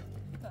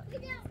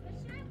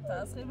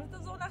از خیلی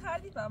زور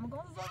نخردی فهم گون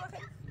زور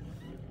نخردی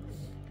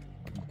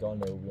دیگه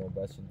نه بیام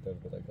بس این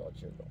درگاه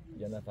شدم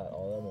یه نفر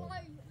آدم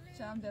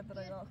چم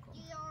درگاه کن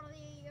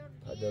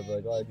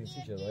درگاه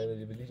دیسی شد های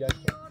ردی بلی جشن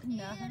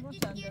نه همون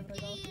چم درگاه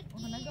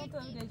کن نگاه تو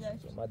بلی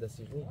جشن ما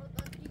دستیخی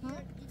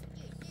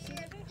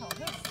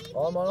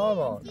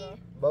آمان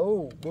با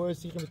او گوه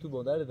سیخی تو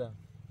بودر دادم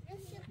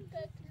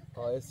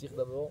سیخ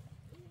دم رو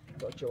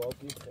تا چواب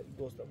کنید خیلی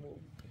دوستم رو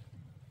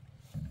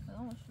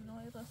شنو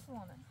های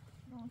رسوانه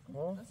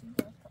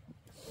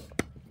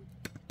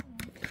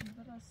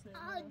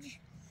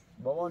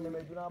بابا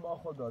نمیدونم با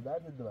خدا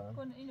درد دارم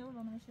کن اینو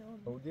اولو نمیشه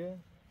اودی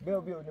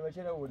بیا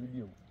نمیشه اولی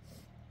بیو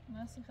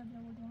ناسی خدمت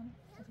اولوانه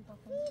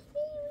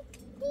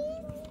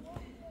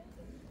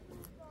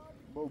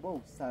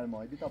بو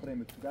سرمایه بی تا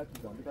بریم تو در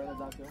تو جان بی تا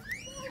نزد تو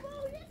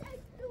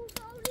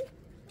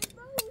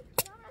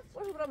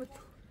باشه برام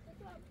تو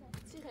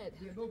چی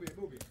خیلی بو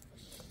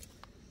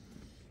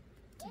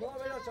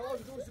بابا بیا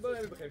شما دوستی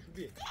برای بخیر شو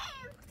بی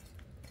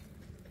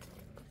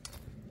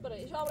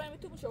برای شما برای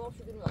تو شباب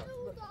شو بیرون بس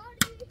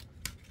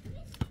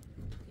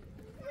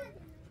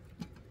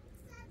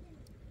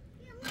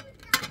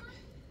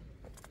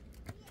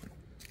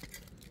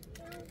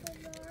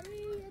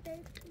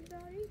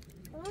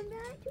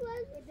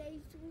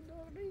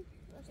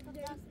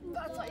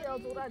یا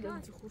دورا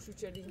دارم تو خوشو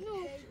چلی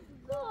نگاه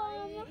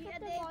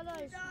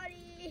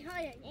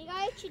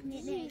چی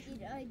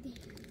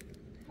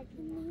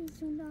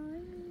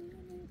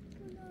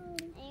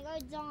نگاه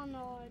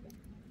جانور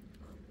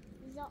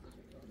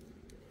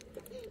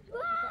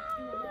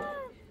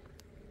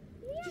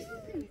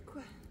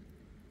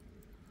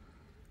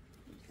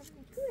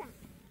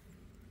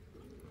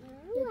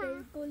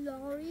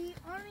گلاری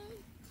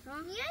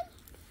آمی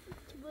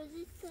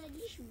بازی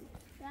سالی شد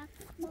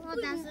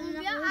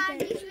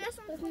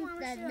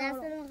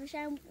دست رو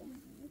خوشم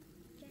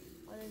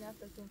آره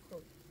نفتتون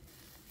خود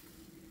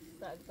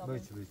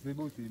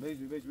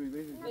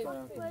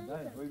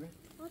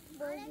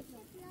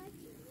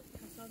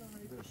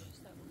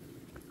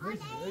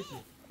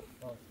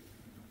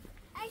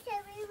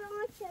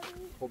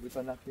خب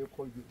بیتا نخیه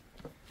خود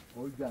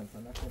بول جان تا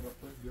نخیه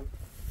خود بیو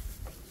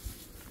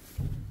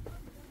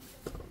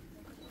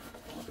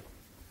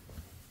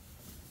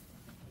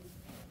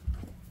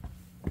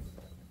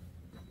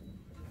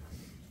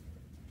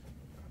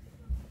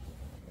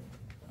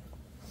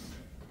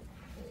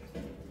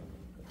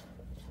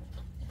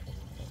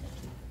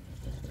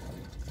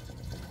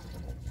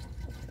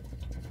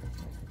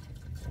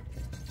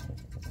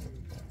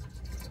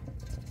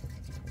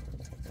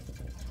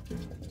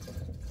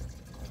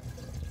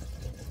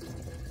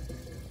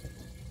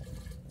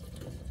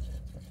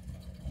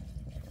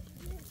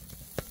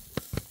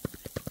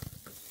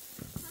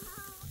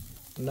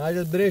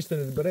Narges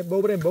برشتن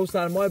بریم با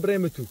سرمایه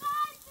بریم تو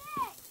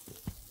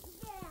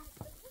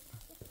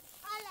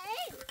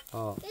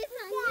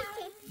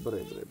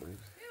بریم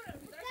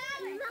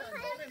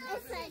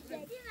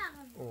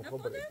خب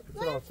بریم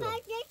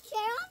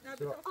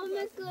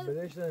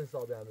برشتن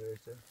حسابی هم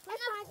برشتن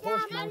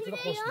خوش من چرا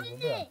خوش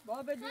میگم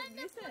بابا بدون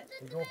نیسته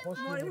میگم خوش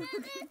میگم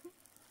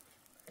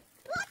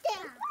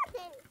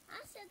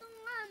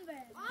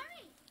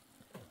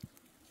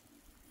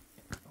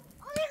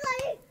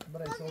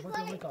برای صحبت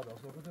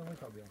رو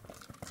میتابیم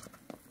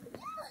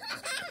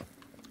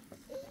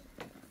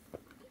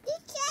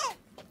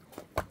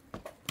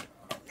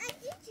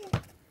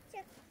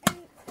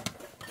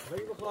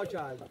بگی بخواه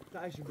کرد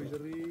تاشی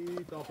بجری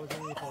تا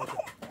پسن میخواه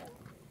کرد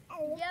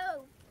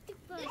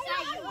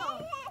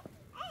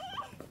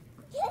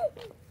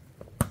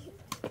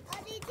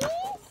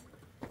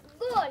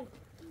گل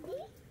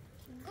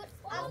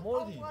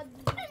آمردی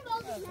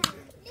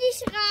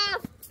لیش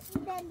رفت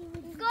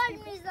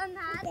گل میزند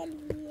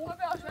خب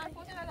به آشوان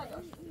پوتی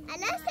نداشت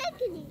الان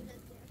سکنی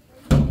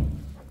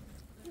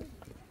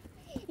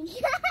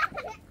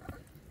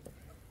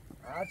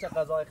هر چه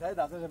غذای خیلی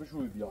دسته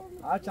بشوی بیا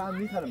هر چه هم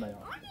میخره من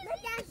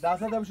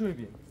دسته بشوی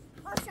بیا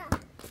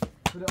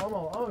شده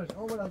آمش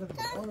دسته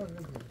بشوی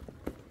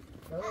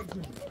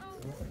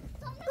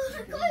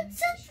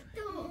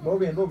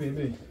بیا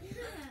بین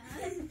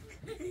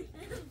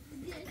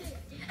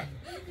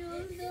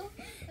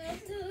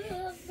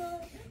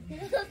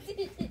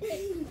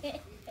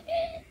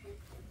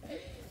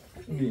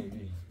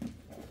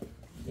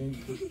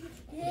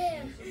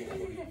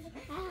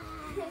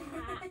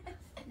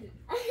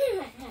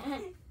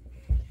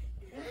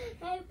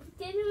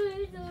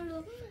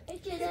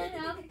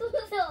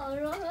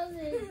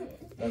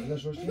دست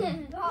شوشتی؟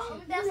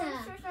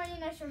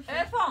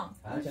 ارفان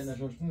چند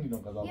نشوشتی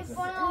میدونم قضا بخیر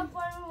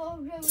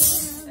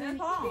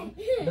ارفان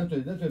ده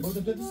توی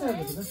بود ده توی سر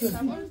ده توی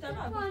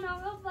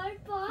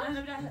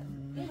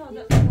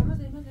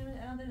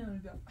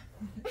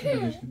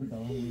بشکی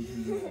بکنم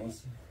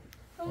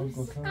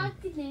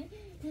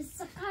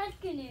سقط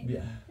کنه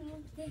بیا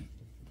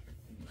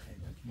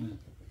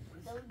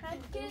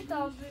سقط کنه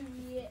تا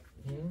ببینه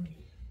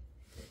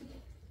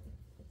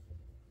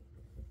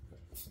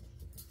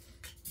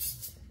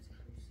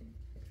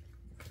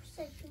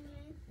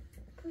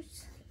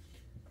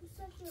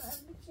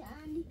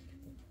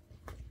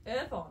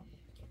ارفان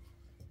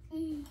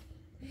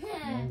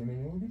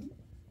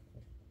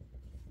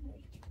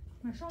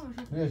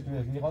بیاش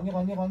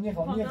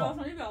نیخوام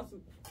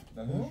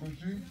دست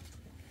شوشتی؟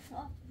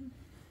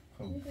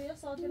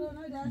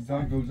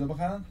 میتونم گوزه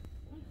بخرم؟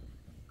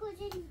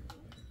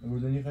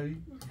 گوزه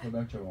نیخری؟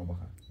 خدا چه با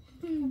بخرم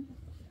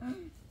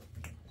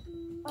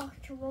آه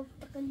چوب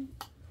بکنی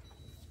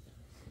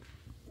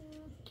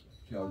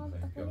پیاز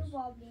بخرم پیاز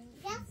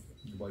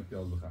باید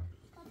پیاز بخرم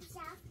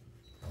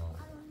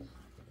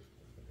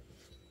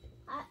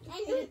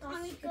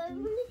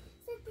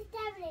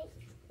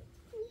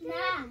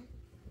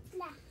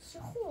نه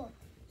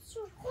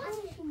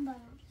خودشون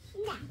برن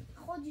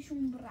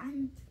خودشون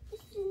برن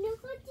این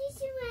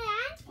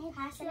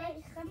حسنه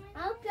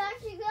او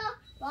پیاشگاه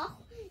با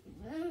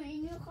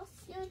اینو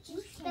خواستی و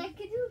چیش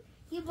تکدو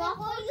یه با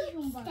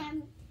خودشون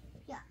برن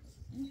یه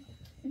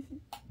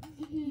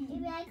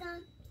بیگم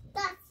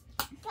دست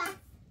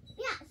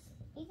بیاس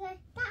ایگه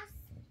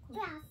دست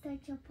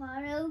که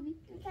پارو بی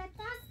ایگه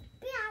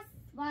بیاس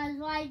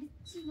باید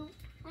چیزو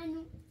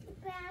هنو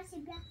بیاس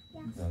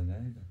دست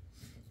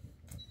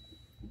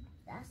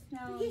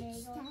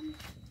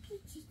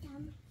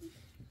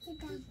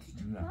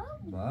نه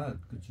باید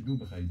کچلو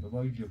بخرید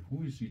بابا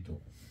جپوی سی تو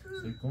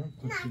سکن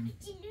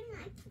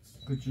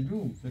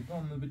کچلو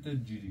سکن بهتر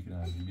جیری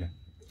کنه بیا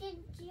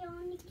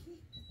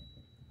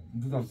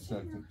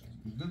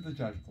دو تا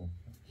چشم کن